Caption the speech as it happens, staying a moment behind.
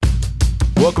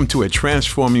Welcome to A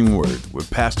Transforming Word with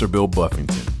Pastor Bill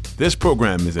Buffington. This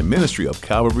program is a ministry of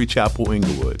Calvary Chapel,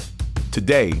 Inglewood.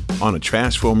 Today on A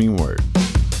Transforming Word.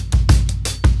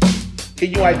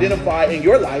 Can you identify in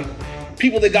your life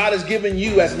people that God has given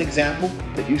you as an example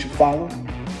that you should follow?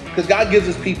 Because God gives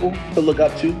us people to look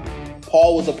up to.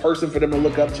 Paul was a person for them to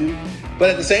look up to. But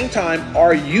at the same time,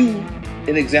 are you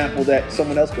an example that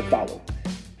someone else could follow?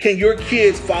 Can your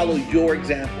kids follow your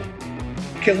example?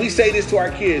 Can we say this to our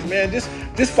kids? Man, just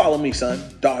follow me,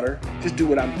 son, daughter. Just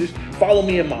follow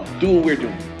me and mom. Do what we're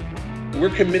doing. We're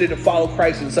committed to follow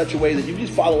Christ in such a way that you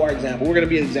just follow our example. We're going to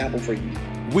be an example for you.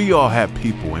 We all have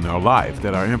people in our life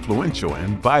that are influential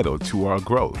and vital to our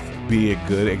growth, be it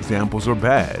good examples or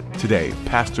bad. Today,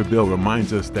 Pastor Bill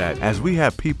reminds us that as we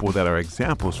have people that are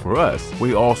examples for us,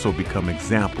 we also become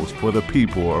examples for the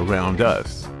people around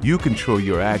us. You control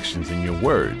your actions and your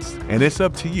words, and it's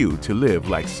up to you to live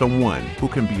like someone who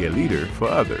can be a leader for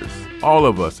others. All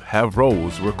of us have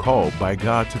roles we're called by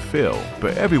God to fill,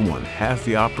 but everyone has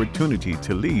the opportunity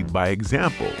to lead by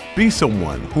example. Be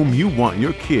someone whom you want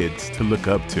your kids to look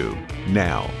up to.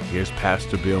 Now, here's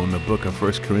Pastor Bill in the book of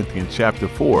 1 Corinthians chapter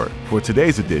 4 for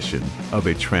today's edition of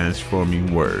A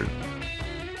Transforming Word.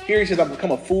 Here he says, I've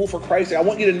become a fool for Christ. I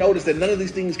want you to notice that none of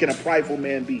these things can a prideful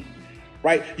man be,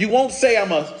 right? You won't say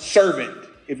I'm a servant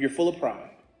if you're full of pride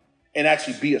and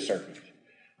actually be a servant.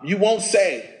 You won't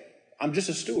say I'm just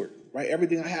a steward. Right?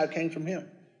 Everything I have came from him.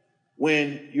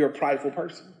 When you're a prideful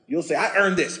person, you'll say, I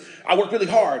earned this. I worked really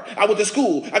hard. I went to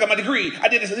school. I got my degree. I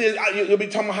did this. You'll be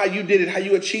talking about how you did it, how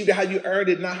you achieved it, how you earned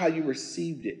it, not how you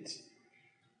received it.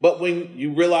 But when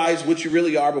you realize what you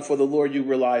really are before the Lord, you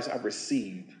realize I've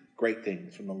received great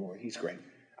things from the Lord. He's great.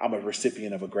 I'm a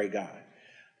recipient of a great God.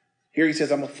 Here he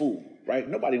says, I'm a fool, right?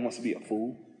 Nobody wants to be a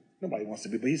fool. Nobody wants to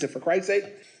be. But he said, for Christ's sake,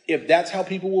 if that's how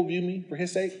people will view me for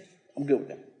his sake, I'm good with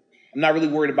that. I'm not really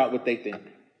worried about what they think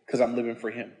because I'm living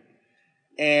for him.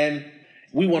 And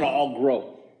we want to all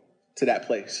grow to that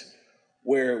place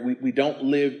where we don't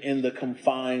live in the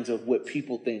confines of what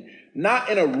people think. Not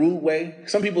in a rude way.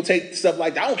 Some people take stuff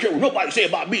like that. I don't care what nobody say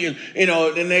about me. And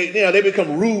they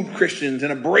become rude Christians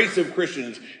and abrasive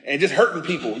Christians and just hurting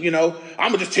people. I'm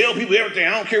going to just tell people everything.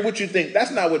 I don't care what you think.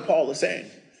 That's not what Paul is saying.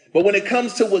 But when it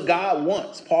comes to what God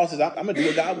wants, Paul says, I'm going to do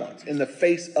what God wants in the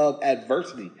face of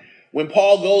adversity. When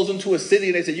Paul goes into a city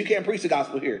and they say, you can't preach the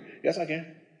gospel here. Yes, I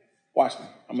can. Watch me.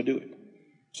 I'm going to do it.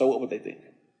 So what would they think?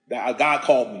 That God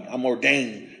called me. I'm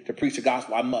ordained to preach the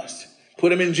gospel. I must.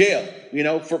 Put him in jail,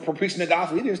 for preaching the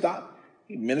gospel. He didn't stop.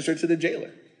 He ministered to the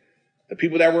jailer. The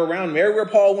people that were around him, everywhere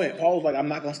Paul went, Paul was like, I'm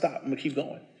not going to stop. I'm going to keep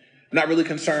going. I'm not really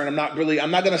concerned. I'm not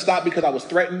going to stop because I was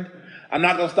threatened. I'm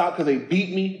not going to stop because they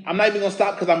beat me. I'm not even going to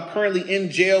stop because I'm currently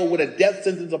in jail with a death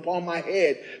sentence upon my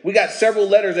head. We got several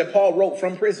letters that Paul wrote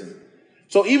from prison.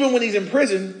 So even when he's in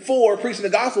prison for preaching the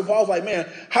gospel, Paul's like, man,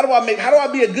 how do I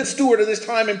be a good steward of this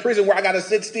time in prison where I got to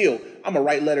sit still? I'm going to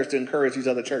write letters to encourage these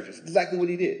other churches. That's exactly what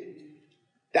he did.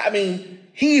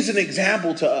 He's an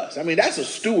example to us. That's a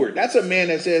steward. That's a man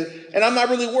that says, and I'm not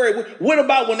really worried. What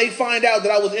about when they find out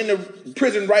that I was in the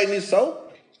prison writing this?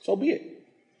 So be it,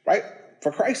 right?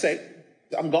 For Christ's sake,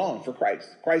 I'm gone for Christ.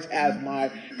 Christ has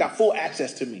got full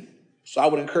access to me. So I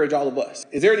would encourage all of us.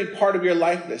 Is there any part of your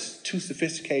life that's too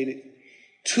sophisticated,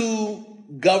 too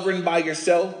governed by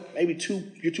yourself, maybe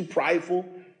you're too prideful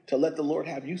to let the Lord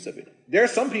have use of it? There are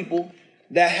some people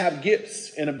that have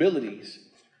gifts and abilities,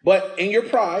 but in your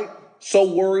pride,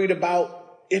 so worried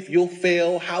about if you'll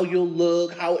fail, how you'll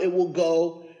look, how it will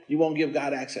go, you won't give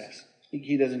God access.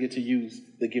 He doesn't get to use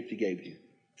the gift he gave you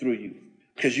through you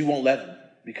because you won't let him,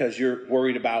 because you're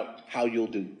worried about how you'll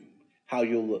do, how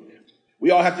you'll look. We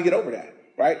all have to get over that,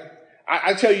 right?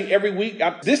 I tell you every week,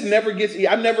 I've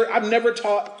never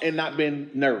taught and not been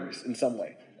nervous in some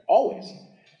way. Always.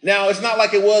 Now, it's not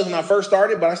like it was when I first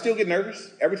started, but I still get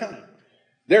nervous every time.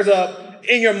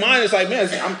 In your mind, it's like, man,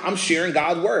 I'm sharing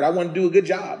God's word. I want to do a good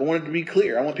job. I want it to be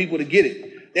clear. I want people to get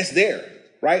it. That's there,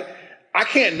 right? I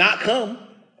can't not come.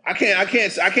 I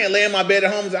can't lay in my bed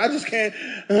at home and say, I just can't.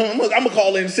 I'm gonna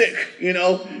call in sick.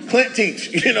 Clint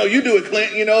teach. You do it,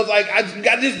 Clint. It's like I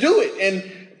got to just do it.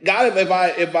 And God,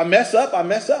 if I mess up, I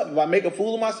mess up. If I make a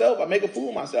fool of myself, I make a fool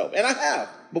of myself. And I have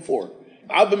before.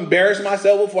 I've embarrassed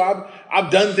myself before.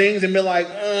 I've done things and been like,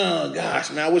 oh gosh,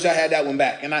 man, I wish I had that one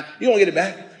back. And you don't get it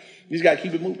back. You just got to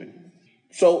keep it moving.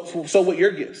 So with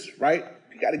your gifts, right?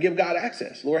 You got to give God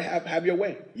access. Lord, have your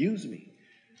way. Use me.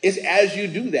 It's as you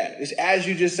do that. It's as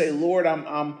you just say, Lord,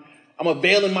 I'm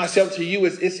availing myself to you.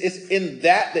 It's in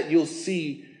that you'll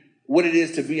see what it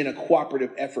is to be in a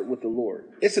cooperative effort with the Lord.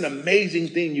 It's an amazing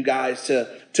thing, you guys,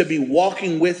 to be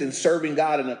walking with and serving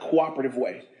God in a cooperative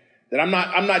way. That I'm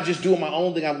not just doing my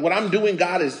own thing. What I'm doing,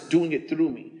 God is doing it through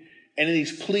me. And then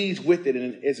he's pleased with it,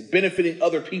 and it's benefiting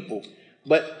other people.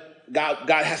 But God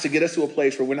has to get us to a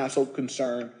place where we're not so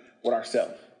concerned with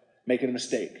ourselves, making a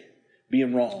mistake,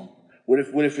 being wrong. What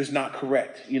if it's not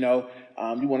correct? You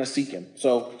want to seek him.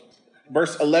 So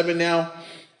verse 11 now,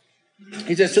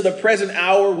 he says, to the present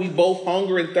hour, we both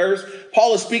hunger and thirst.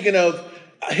 Paul is speaking of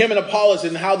him and Apollos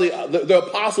and how the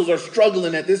apostles are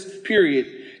struggling at this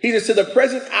period. He says, to the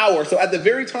present hour. So at the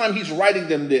very time he's writing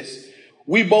them this,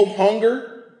 we both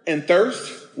hunger and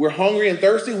thirst. We're hungry and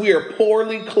thirsty. We are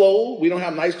poorly clothed. We don't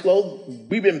have nice clothes.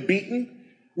 We've been beaten.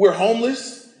 We're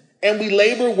homeless. And we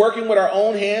labor, working with our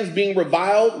own hands, being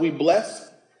reviled, we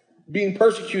bless. Being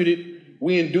persecuted,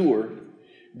 we endure.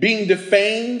 Being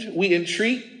defamed, we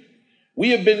entreat.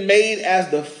 We have been made as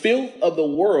the filth of the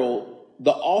world,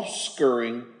 the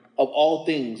offscouring of all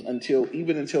things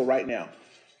until right now.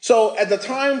 So at the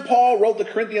time Paul wrote the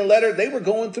Corinthian letter, they were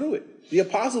going through it. The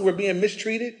apostles were being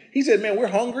mistreated. He said, man, we're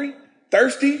hungry,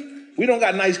 thirsty. We don't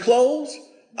got nice clothes.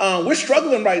 We're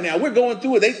struggling right now. We're going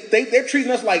through it. They're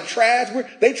treating us like trash.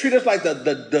 They treat us like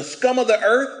the scum of the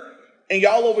earth. And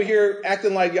y'all over here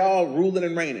acting like y'all ruling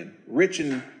and reigning, rich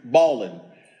and balling.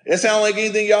 That sound like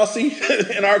anything y'all see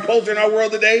in our culture, in our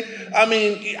world today? I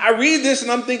mean, I read this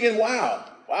and I'm thinking, wow,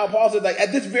 Paul said, like,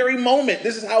 at this very moment,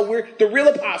 this is how we're the real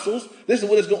apostles. This is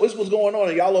what's going on.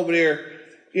 And y'all over there,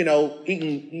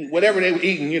 eating whatever they were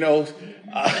eating,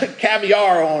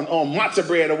 caviar on matzah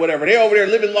bread or whatever. They're over there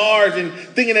living large and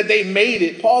thinking that they made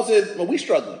it. Paul says, well, we're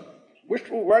struggling.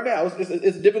 Right now, it's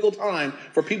a difficult time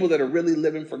for people that are really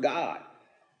living for God.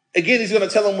 Again, he's going to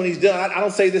tell them when he's done. I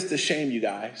don't say this to shame you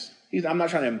guys. I'm not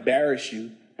trying to embarrass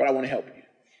you, but I want to help you.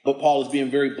 But Paul is being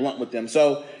very blunt with them.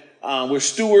 So we're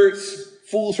stewards,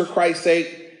 fools for Christ's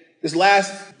sake. This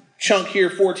last chunk here,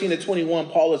 14 to 21,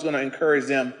 Paul is going to encourage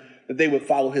them that they would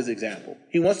follow his example.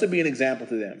 He wants to be an example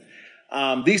to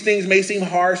them. These things may seem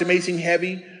harsh, it may seem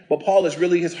heavy, but Paul is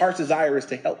really, his heart's desire is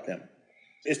to help them.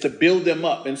 It's to build them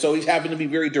up. And so he's having to be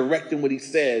very direct in what he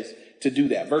says to do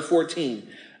that. Verse 14,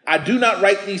 I do not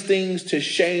write these things to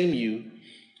shame you,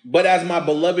 but as my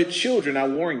beloved children, I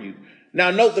warn you. Now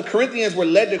note, the Corinthians were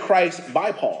led to Christ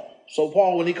by Paul. So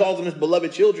Paul, when he calls them his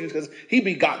beloved children, it's because he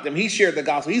begot them. He shared the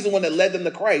gospel. He's the one that led them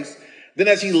to Christ. Then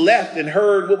as he left and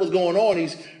heard what was going on,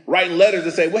 he's writing letters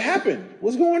to say, what happened?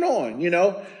 What's going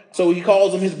on? So he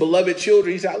calls them his beloved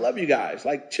children. He said, I love you guys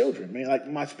like children, man, like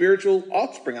my spiritual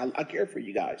offspring. I care for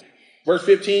you guys. Verse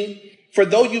 15, for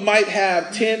though you might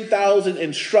have 10,000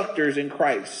 instructors in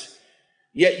Christ,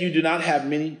 yet you do not have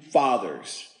many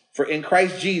fathers. For in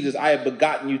Christ Jesus, I have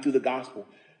begotten you through the gospel.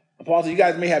 Paul said, you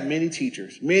guys may have many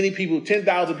teachers, many people,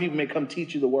 10,000 people may come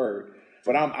teach you the word,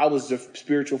 but I was the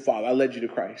spiritual father. I led you to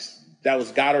Christ. That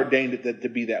was God ordained it to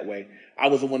be that way. I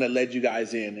was the one that led you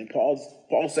guys in. And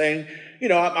Paul's saying, you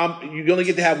only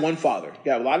get to have one father.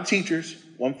 You have a lot of teachers,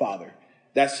 one father.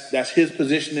 That's his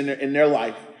position in their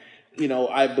life.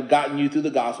 I've begotten you through the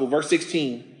gospel. Verse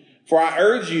 16, for I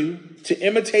urge you to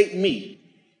imitate me.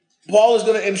 Paul is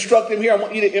going to instruct them here. I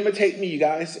want you to imitate me, you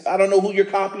guys. I don't know who you're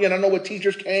copying. I don't know what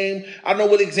teachers came. I don't know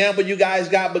what example you guys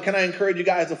got, but can I encourage you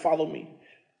guys to follow me?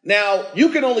 Now, you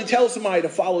can only tell somebody to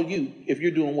follow you if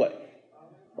you're doing what?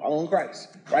 Following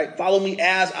Christ, right? Follow me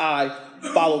as I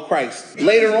follow Christ.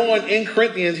 Later on in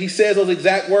Corinthians, he says those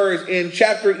exact words. In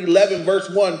chapter 11, verse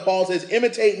 1, Paul says,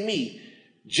 imitate me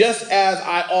just as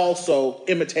I also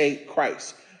imitate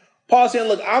Christ. Paul's saying,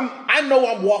 look, I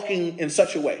know I'm walking in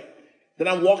such a way that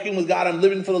I'm walking with God. I'm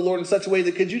living for the Lord in such a way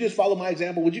that could you just follow my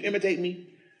example? Would you imitate me?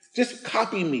 Just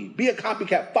copy me. Be a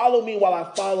copycat. Follow me while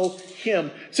I follow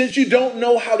him. Since you don't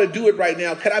know how to do it right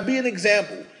now, could I be an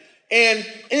example? And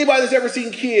anybody that's ever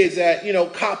seen kids that,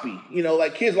 copy,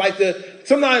 like kids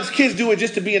sometimes kids do it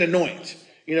just to be an annoyance.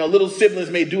 Little siblings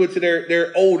may do it to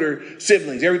their older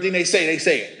siblings. Everything they say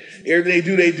it.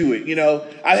 Everything they do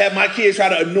it. I have my kids try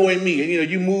to annoy me.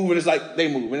 And, you move and it's like they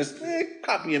move. And it's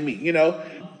copying me,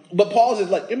 But Paul says,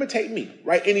 like, imitate me,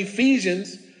 right? In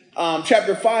Ephesians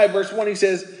chapter 5, verse 1, he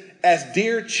says, as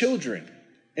dear children,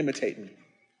 imitate me.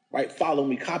 Right? Follow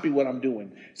me. Copy what I'm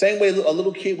doing. Same way a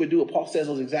little kid would do it. Paul says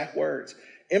those exact words.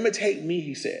 Imitate me,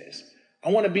 he says. I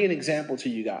want to be an example to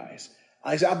you guys.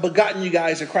 I've begotten you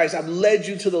guys to Christ. I've led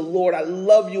you to the Lord. I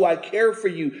love you. I care for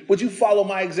you. Would you follow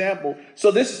my example? So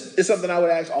this is something I would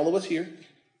ask all of us here.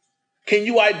 Can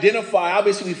you identify,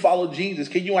 obviously we follow Jesus.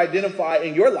 Can you identify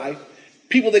in your life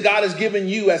people that God has given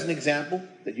you as an example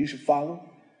that you should follow?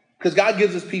 Because God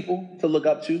gives us people to look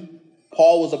up to.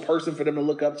 Paul was a person for them to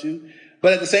look up to.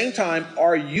 But at the same time,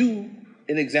 are you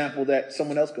an example that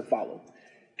someone else could follow?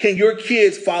 Can your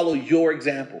kids follow your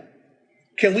example?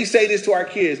 Can we say this to our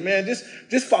kids? Man,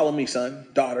 just follow me, son,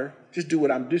 daughter. Just do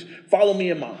what just follow me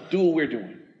and mom. Do what we're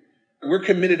doing. We're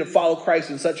committed to follow Christ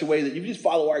in such a way that you just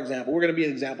follow our example. We're going to be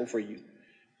an example for you.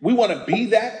 We want to be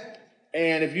that.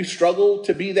 And if you struggle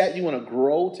to be that, you want to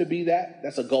grow to be that.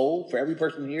 That's a goal for every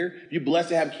person here. If you're blessed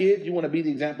to have kids, you want to be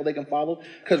the example they can follow.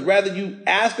 Because whether you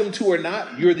ask them to or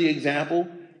not, you're the example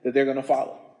that they're going to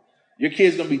follow. Your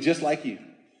kid's going to be just like you.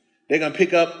 They're going to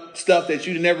pick up stuff that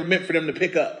you never meant for them to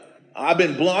pick up. I've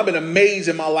been amazed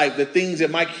in my life, the things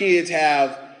that my kids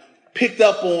have picked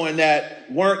up on that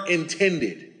weren't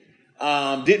intended.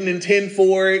 Didn't intend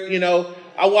for it. You know,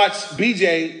 I watch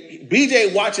BJ.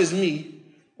 BJ watches me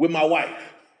with my wife.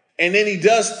 And then he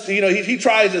does, you know, he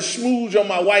tries to smooch on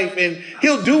my wife, and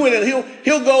he'll do it, and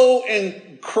he'll go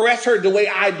and caress her the way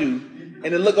I do, and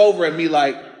then look over at me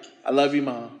like, I love you,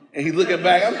 Mom. And he's looking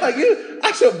back. I'm like,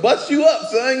 I should bust you up,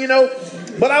 son, you know.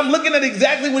 But I'm looking at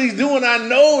exactly what he's doing. I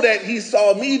know that he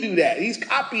saw me do that. He's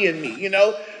copying me, you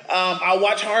know. I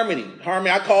watch Harmony.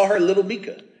 I call her Little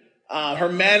Mika. Her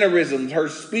mannerisms, her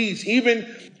speech. Even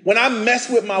when I mess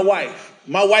with my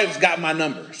wife's got my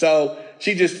number. So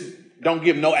she just don't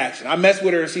give no action. I mess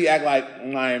with her and she act like, I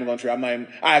ain't even going to try.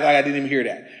 I act like I didn't even hear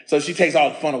that. So she takes all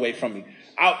the fun away from me.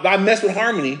 I mess with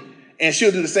Harmony and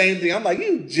she'll do the same thing. I'm like,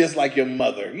 you just like your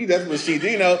mother. That's what she do.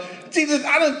 You know,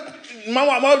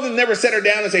 my mother never set her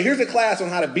down and say, here's a class on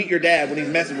how to beat your dad when he's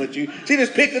messing with you. She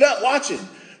just picked it up watching.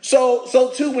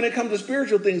 So too, when it comes to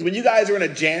spiritual things, when you guys are in a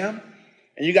jam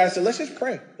and you guys say, let's just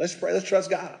pray. Let's pray. Let's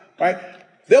trust God. Right?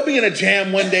 They'll be in a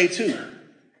jam one day too.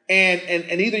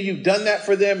 And either you've done that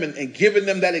for them and given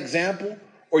them that example,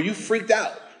 or you freaked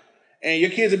out. And your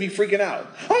kids will be freaking out.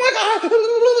 Oh my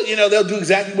God. You know, they'll do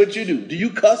exactly what you do. Do you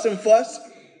cuss and fuss?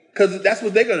 Because that's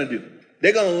what they're going to do.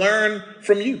 They're going to learn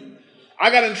from you. I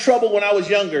got in trouble when I was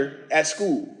younger at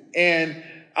school. And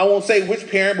I won't say which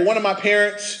parent, but one of my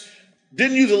parents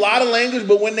didn't use a lot of language,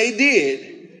 but when they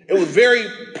did, it was very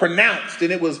pronounced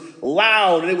and it was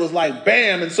loud and it was like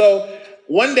bam. And so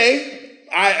one day,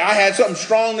 I had something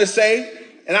strong to say,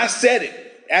 and I said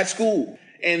it at school.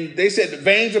 And they said the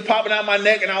veins are popping out my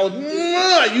neck, and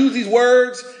I used these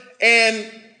words, and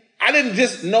I didn't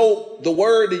just know the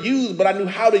word to use, but I knew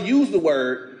how to use the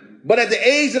word. But at the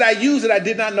age that I used it, I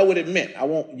did not know what it meant. I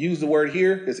won't use the word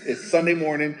here. It's Sunday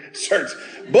morning church.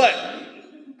 But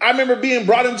I remember being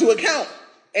brought into account,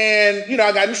 and, you know,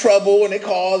 I got in trouble, and they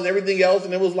called and everything else,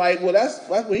 and it was like, well, that's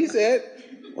what he said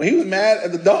when he was mad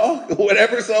at the dog or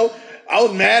whatever. So I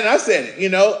was mad and I said it, you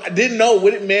know. I didn't know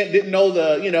what it meant, didn't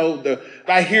know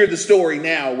I hear the story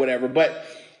now or whatever, but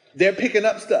they're picking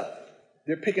up stuff.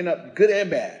 They're picking up good and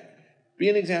bad. Be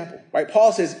an example, right?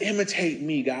 Paul says, imitate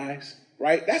me, guys,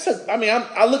 right?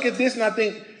 I look at this and I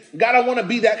think, God, I want to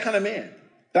be that kind of man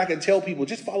that I can tell people,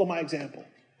 just follow my example.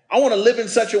 I want to live in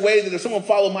such a way that if someone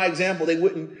followed my example, they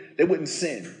wouldn't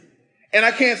sin. And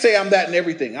I can't say I'm that in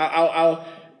everything.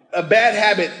 A bad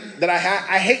habit that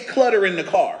I hate clutter in the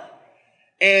car.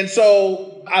 And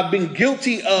so I've been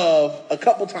guilty of a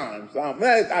couple times.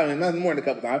 Nothing more than a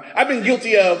couple times. I've been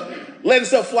guilty of letting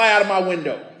stuff fly out of my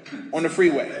window on the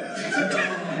freeway.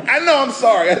 I know, I'm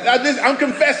sorry. I'm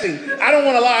confessing. I don't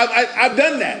want to lie. I've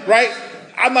done that, right?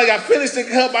 I'm like, I finished the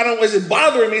cup. It's just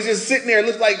bothering me. It's just sitting there. It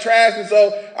looks like trash. And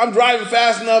so I'm driving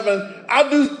fast enough and I'll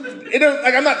do it.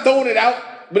 I'm not throwing it out.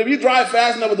 But if you drive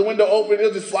fast enough with the window open,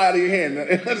 it'll just fly out of your hand.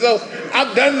 And so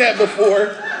I've done that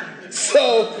before.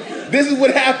 So this is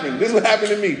what happened. This is what happened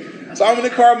to me. So I'm in the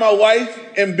car with my wife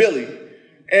and Billy.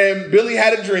 And Billy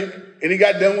had a drink. And he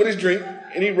got done with his drink.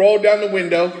 And he rolled down the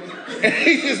window. And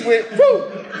he just went, whoo.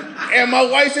 And my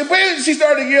wife said, "Wait!" She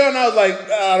started yelling. I was like,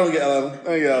 I don't get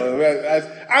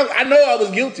it. I know I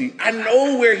was guilty. I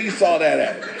know where he saw that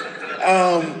at.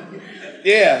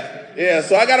 Yeah.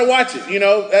 So I got to watch it. You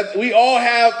know, we all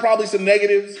have probably some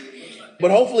negatives,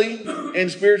 but hopefully in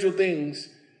spiritual things,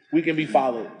 we can be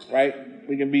followed, right?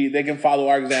 They can follow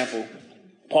our example.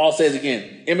 Paul says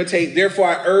again, imitate. Therefore,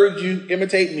 I urge you,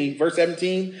 imitate me. Verse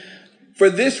 17. For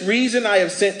this reason, I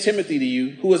have sent Timothy to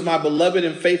you, who is my beloved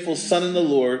and faithful son in the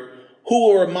Lord, who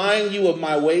will remind you of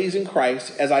my ways in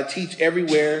Christ as I teach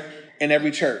everywhere in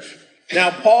every church. Now,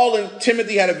 Paul and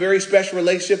Timothy had a very special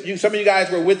relationship. Some of you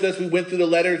guys were with us. We went through the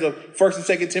letters of 1st and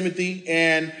 2nd Timothy.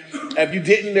 And if you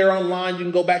didn't, they're online. You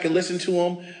can go back and listen to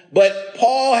them. But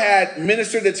Paul had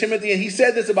ministered to Timothy, and he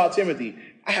said this about Timothy.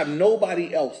 I have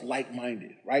nobody else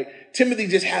like-minded, right? Timothy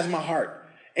just has my heart.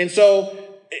 And so,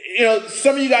 you know,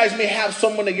 some of you guys may have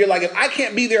someone that you're like, if I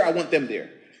can't be there, I want them there.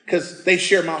 because they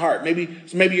share my heart.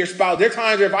 Maybe your spouse. There are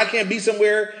times where if I can't be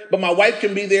somewhere, but my wife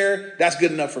can be there, that's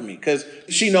good enough for me because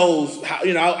she knows how.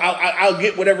 I'll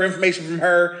get whatever information from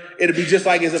her. It'll be just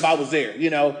like as if I was there.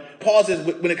 Paul says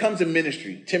when it comes to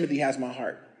ministry, Timothy has my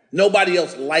heart. Nobody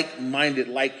else like-minded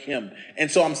like him, and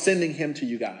so I'm sending him to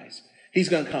you guys. He's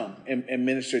going to come and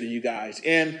minister to you guys.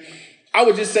 And I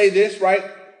would just say this, right?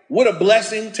 What a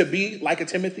blessing to be like a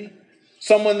Timothy.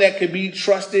 Someone that could be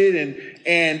trusted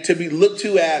and to be looked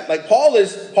to at. Like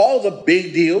Paul's a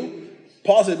big deal.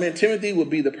 Paul said, man, Timothy would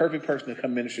be the perfect person to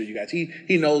come minister to you guys.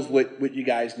 He knows what you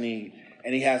guys need,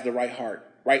 and he has the right heart.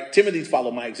 Right? Timothy's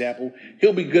followed my example.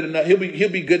 He'll be good enough. He'll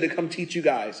be good to come teach you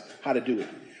guys how to do it.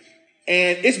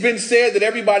 And it's been said that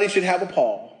everybody should have a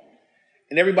Paul,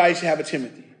 and everybody should have a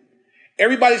Timothy.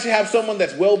 Everybody should have someone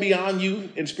that's well beyond you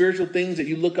in spiritual things that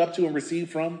you look up to and receive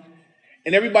from.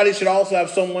 And everybody should also have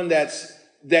someone that's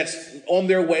on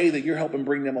their way that you're helping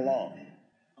bring them along.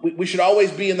 We should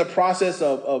always be in the process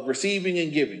of receiving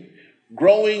and giving,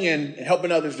 growing and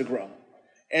helping others to grow.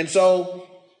 And so,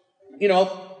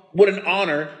 what an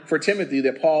honor for Timothy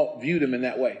that Paul viewed him in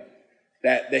that way,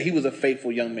 that he was a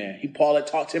faithful young man. Paul had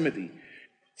taught Timothy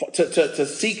to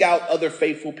seek out other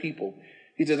faithful people.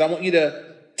 He says, I want you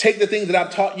to take the things that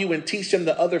I've taught you and teach them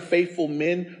to other faithful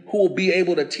men who will be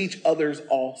able to teach others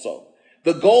also.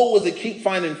 The goal was to keep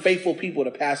finding faithful people to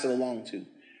pass it along to.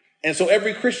 And so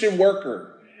every Christian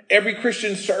worker, every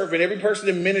Christian servant, every person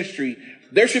in ministry,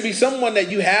 there should be someone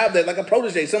that you have that, like a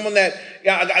protege, someone that,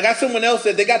 I got someone else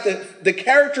that they got the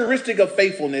characteristic of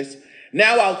faithfulness.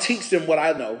 Now I'll teach them what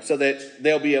I know so that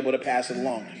they'll be able to pass it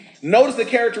along. Notice the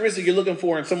characteristic you're looking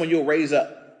for in someone you'll raise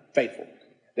up faithful.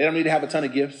 They don't need to have a ton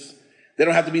of gifts. They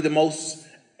don't have to be the most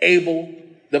able,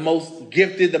 the most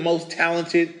gifted, the most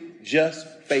talented, just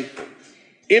faithful.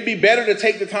 It'd be better to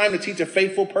take the time to teach a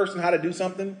faithful person how to do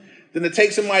something than to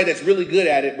take somebody that's really good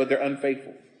at it, but they're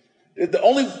unfaithful. The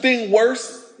only thing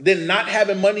worse than not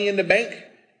having money in the bank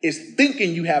is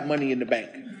thinking you have money in the bank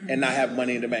and not have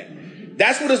money in the bank.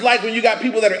 That's what it's like when you got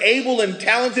people that are able and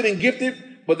talented and gifted,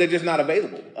 but they're just not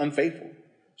available, unfaithful.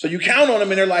 So you count on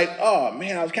them and they're like, oh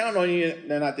man, I was counting on you, and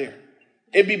they're not there.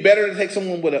 It'd be better to take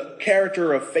someone with a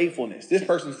character of faithfulness. This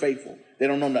person's faithful. They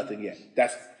don't know nothing yet.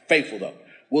 That's faithful though.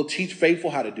 We'll teach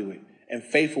faithful how to do it, and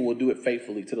faithful will do it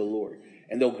faithfully to the Lord,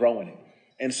 and they'll grow in it.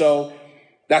 And so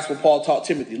that's what Paul taught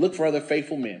Timothy. Look for other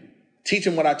faithful men. Teach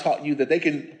them what I taught you, that they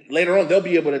can, later on, they'll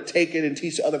be able to take it and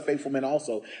teach other faithful men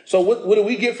also. So what do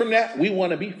we get from that? We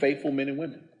want to be faithful men and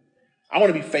women. I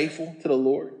want to be faithful to the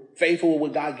Lord, faithful with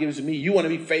what God gives me. You want to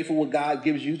be faithful with what God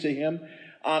gives you to him.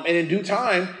 And in due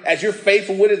time, as you're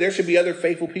faithful with it, there should be other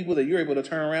faithful people that you're able to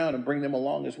turn around and bring them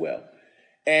along as well.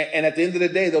 And at the end of the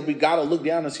day, God will look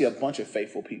down and see a bunch of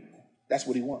faithful people. That's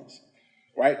what he wants,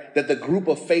 right? That the group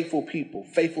of faithful people,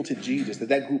 faithful to Jesus,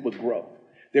 that group would grow.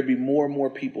 There'd be more and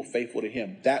more people faithful to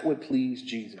him. That would please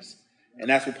Jesus. And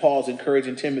that's what Paul's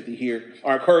encouraging Timothy here,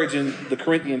 or encouraging the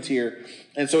Corinthians here.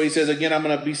 And so he says, again, I'm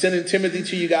going to be sending Timothy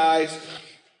to you guys.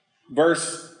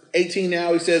 Verse 18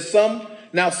 now, he says, some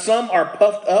are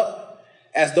puffed up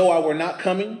as though I were not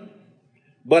coming.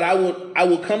 But I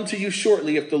will come to you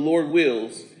shortly if the Lord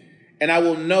wills, and I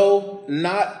will know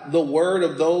not the word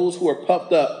of those who are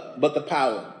puffed up, but the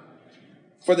power.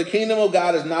 For the kingdom of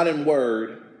God is not in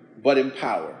word, but in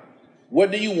power. What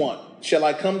do you want? Shall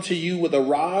I come to you with a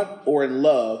rod, or in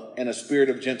love and a spirit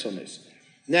of gentleness?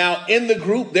 Now, in the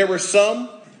group, there were some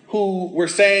who were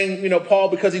saying, Paul,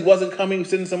 because he wasn't coming,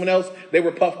 sending someone else, they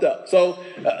were puffed up. So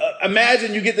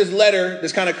imagine you get this letter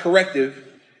that's kind of corrective.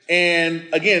 And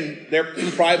again, there are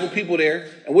some prideful people there.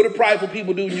 And what do prideful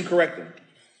people do when you correct them?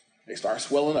 They start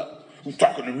swelling up. Who's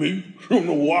talking to me? You don't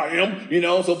know who I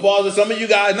am. So Paul says, some of you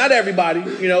guys, not everybody,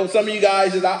 some of you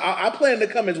guys, I plan to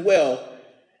come as well.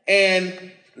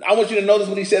 And I want you to notice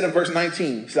what he said in verse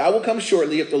 19. He said, I will come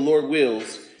shortly if the Lord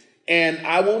wills, and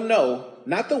I will know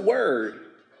not the word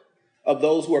of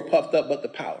those who are puffed up, but the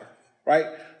power, right?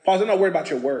 Paul said, I'm not worried about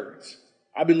your words.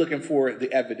 I'll be looking for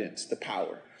the evidence, the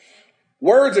power.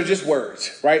 Words are just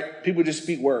words, right? People just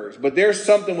speak words. But there's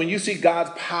something when you see God's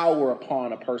power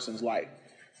upon a person's life.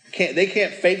 They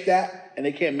can't fake that, and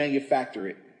they can't manufacture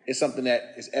it. It's something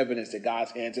that is evidence that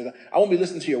God's hands is. I won't be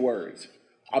listening to your words.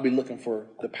 I'll be looking for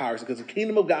the powers, because the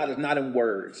kingdom of God is not in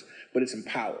words, but it's in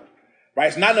power, right?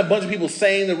 It's not in a bunch of people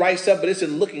saying the right stuff, but it's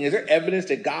in looking. Is there evidence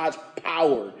that God's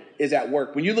power is at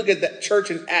work? When you look at the church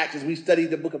in Acts, as we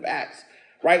studied the book of Acts,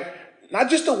 right? Not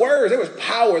just the words, there was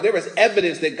power. There was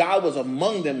evidence that God was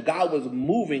among them. God was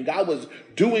moving. God was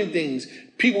doing things.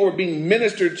 People were being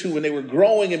ministered to, and they were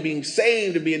growing and being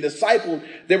saved and being discipled.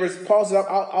 Paul said,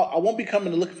 I won't be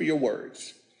coming to look for your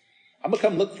words. I'm going to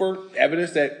come look for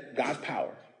evidence that God's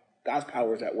power God's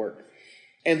power is at work.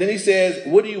 And then he says,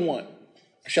 what do you want?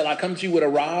 Shall I come to you with a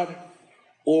rod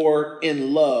or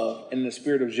in love and in the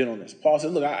spirit of gentleness? Paul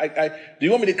said, look, do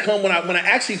you want me to come when I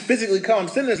actually physically come? I'm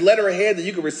sending this letter ahead that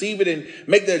you can receive it and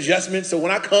make the adjustments. So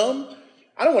when I come,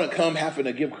 I don't want to come having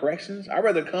to give corrections. I'd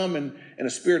rather come in a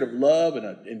spirit of love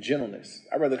and gentleness.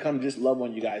 I'd rather come just love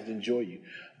on you guys, enjoy you.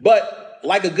 But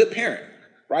like a good parent,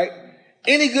 right?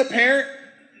 Any good parent,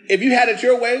 if you had it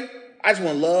your way, I just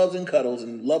want loves and cuddles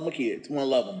and love my kids. I want to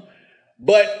love them.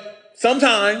 But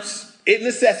sometimes it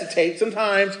necessitates,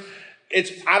 sometimes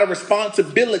it's out of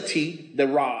responsibility, the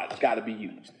rod's got to be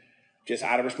used. Just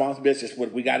out of responsibility, it's just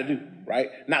what we got to do, right?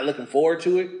 Not looking forward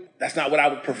to it. That's not what I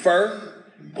would prefer.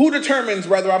 Who determines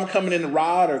whether I'm coming in the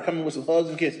rod or coming with some hugs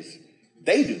and kisses?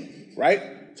 They do, right?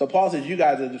 So Paul says, you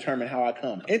guys will determine how I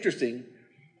come. Interesting,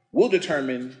 we'll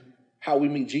determine how we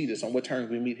meet Jesus, on what terms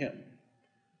we meet him.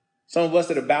 Some of us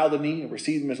that have bowed the knee and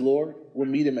received him as Lord, we'll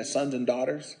meet him as sons and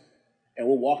daughters, and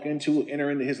we'll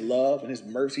enter into his love and his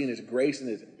mercy and his grace,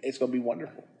 and it's going to be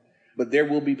wonderful. But there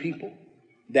will be people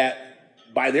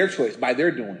that by their choice, by their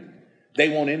doing, they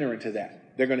won't enter into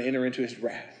that. They're going to enter into his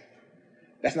wrath.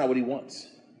 That's not what he wants.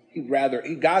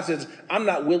 God says, I'm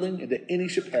not willing that any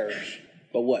should perish,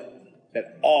 but what?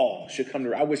 That all should come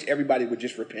to. I wish everybody would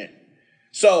just repent.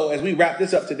 So as we wrap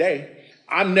this up today,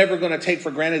 I'm never going to take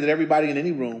for granted that everybody in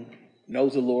any room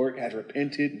knows the Lord, has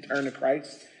repented and turned to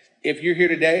Christ. If you're here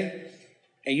today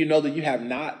and you know that you have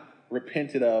not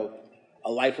repented of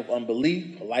a life of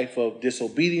unbelief, a life of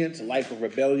disobedience, a life of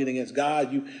rebellion against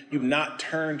God, you've not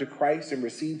turned to Christ and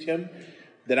received him,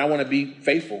 then I want to be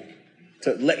faithful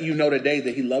to let you know today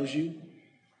that he loves you,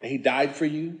 that he died for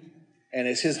you, and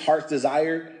it's his heart's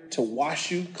desire to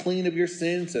wash you clean of your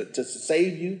sins, to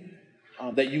save you,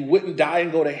 that you wouldn't die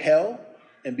and go to hell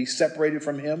and be separated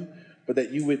from him, but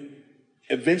that you would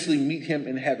eventually meet him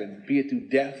in heaven, be it through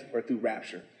death or through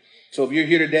rapture. So if you're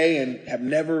here today and have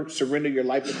never surrendered your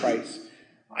life to Christ,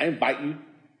 I invite you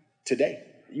today.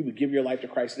 You would give your life to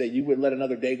Christ today. You wouldn't let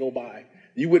another day go by.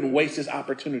 You wouldn't waste this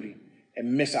opportunity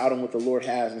and miss out on what the Lord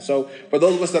has. And so for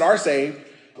those of us that are saved,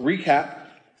 recap,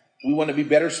 we want to be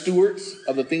better stewards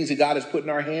of the things that God has put in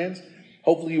our hands.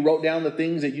 Hopefully you wrote down the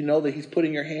things that you know that he's put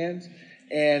in your hands,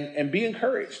 and be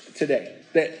encouraged today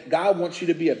that God wants you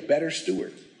to be a better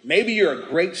steward. Maybe you're a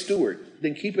great steward,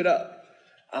 then keep it up.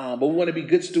 But we want to be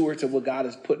good stewards of what God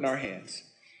has put in our hands.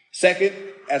 Second,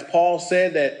 as Paul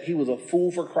said that he was a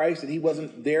fool for Christ, that he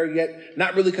wasn't there yet,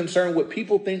 not really concerned what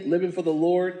people think, living for the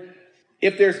Lord.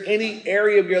 If there's any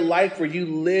area of your life where you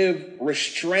live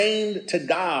restrained to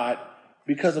God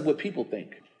because of what people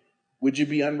think, would you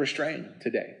be unrestrained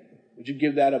today? Would you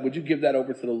give that up? Would you give that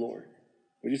over to the Lord?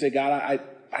 Would you say, God,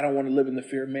 I don't want to live in the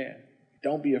fear of man.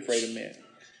 Don't be afraid of man.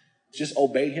 Just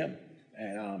obey him.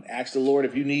 And ask the Lord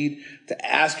if you need to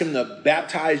ask him to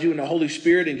baptize you in the Holy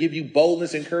Spirit and give you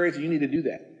boldness and courage. You need to do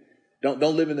that. Don't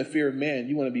live in the fear of man.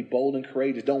 You want to be bold and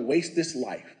courageous. Don't waste this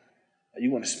life. You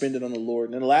want to spend it on the Lord.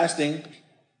 And then the last thing,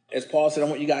 as Paul said, I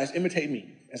want you guys to imitate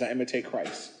me as I imitate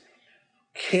Christ.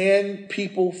 Can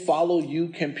people follow you?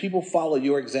 Can people follow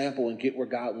your example and get where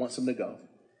God wants them to go?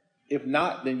 If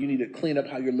not, then you need to clean up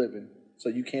how you're living so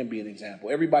you can be an example.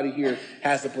 Everybody here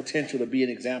has the potential to be an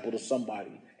example to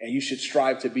somebody, and you should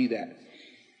strive to be that.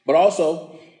 But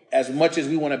also, as much as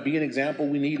we want to be an example,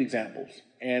 we need examples.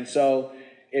 And so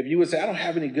if you would say, I don't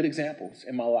have any good examples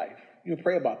in my life, you can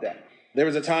pray about that. There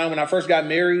was a time when I first got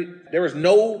married, there was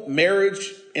no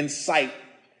marriage in sight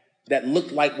that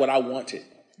looked like what I wanted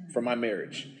for my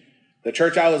marriage. The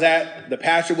church I was at, the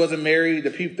pastor wasn't married.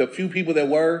 The few people that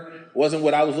were wasn't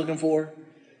what I was looking for.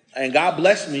 And God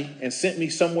blessed me and sent me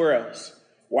somewhere else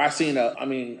where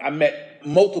I met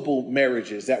multiple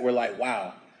marriages that were like,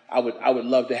 wow, I would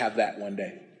love to have that one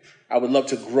day. I would love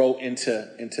to grow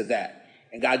into that.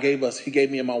 And God he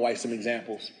gave me and my wife some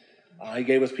examples. He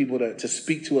gave us people to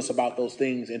speak to us about those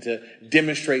things and to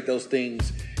demonstrate those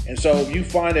things. And so if you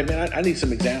find that, man, I need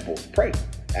some examples, pray.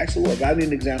 Ask the Lord, God, I need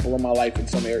an example in my life in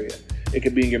some area. It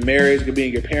could be in your marriage, it could be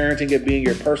in your parenting, it could be in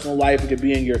your personal life, it could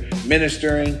be in your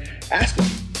ministering. Ask him.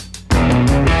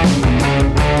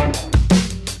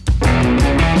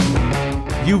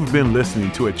 You've been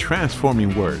listening to A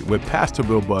Transforming Word with Pastor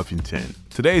Bill Buffington.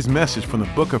 Today's message from the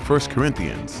book of 1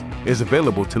 Corinthians is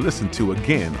available to listen to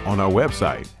again on our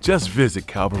website. Just visit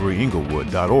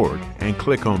calvaryinglewood.org and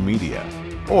click on media.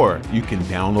 Or you can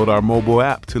download our mobile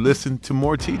app to listen to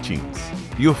more teachings.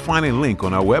 You'll find a link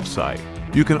on our website.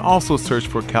 You can also search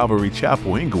for Calvary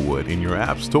Chapel Inglewood in your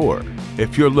app store.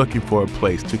 If you're looking for a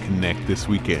place to connect this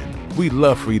weekend, we'd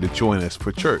love for you to join us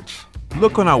for church.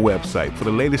 Look on our website for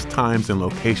the latest times and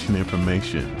location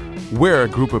information. We're a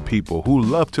group of people who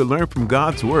love to learn from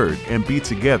God's Word and be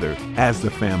together as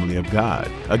the family of God.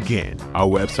 Again, our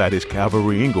website is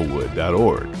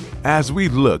calvaryinglewood.org. As we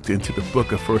looked into the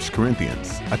book of 1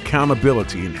 Corinthians,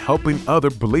 accountability and helping other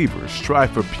believers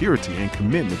strive for purity and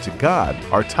commitment to God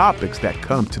are topics that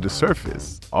come to the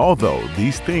surface. Although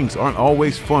these things aren't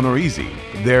always fun or easy,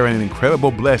 they're an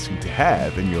incredible blessing to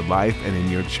have in your life and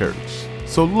in your church.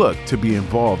 So look to be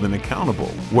involved and accountable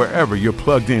wherever you're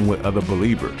plugged in with other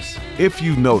believers. If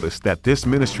you notice that this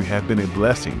ministry has been a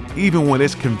blessing, even when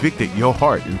it's convicted your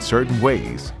heart in certain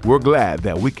ways, we're glad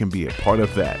that we can be a part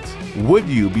of that. Would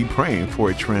you be praying for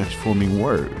a transforming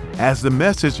word? As the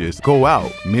messages go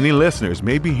out, many listeners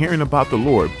may be hearing about the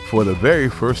Lord for the very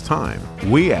first time.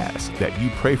 We ask that you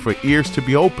pray for ears to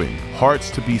be opened,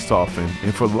 hearts to be softened,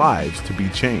 and for lives to be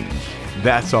changed.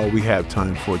 That's all we have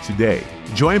time for today.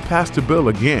 Join Pastor Bill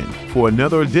again for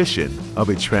another edition of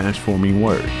A Transforming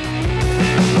Word.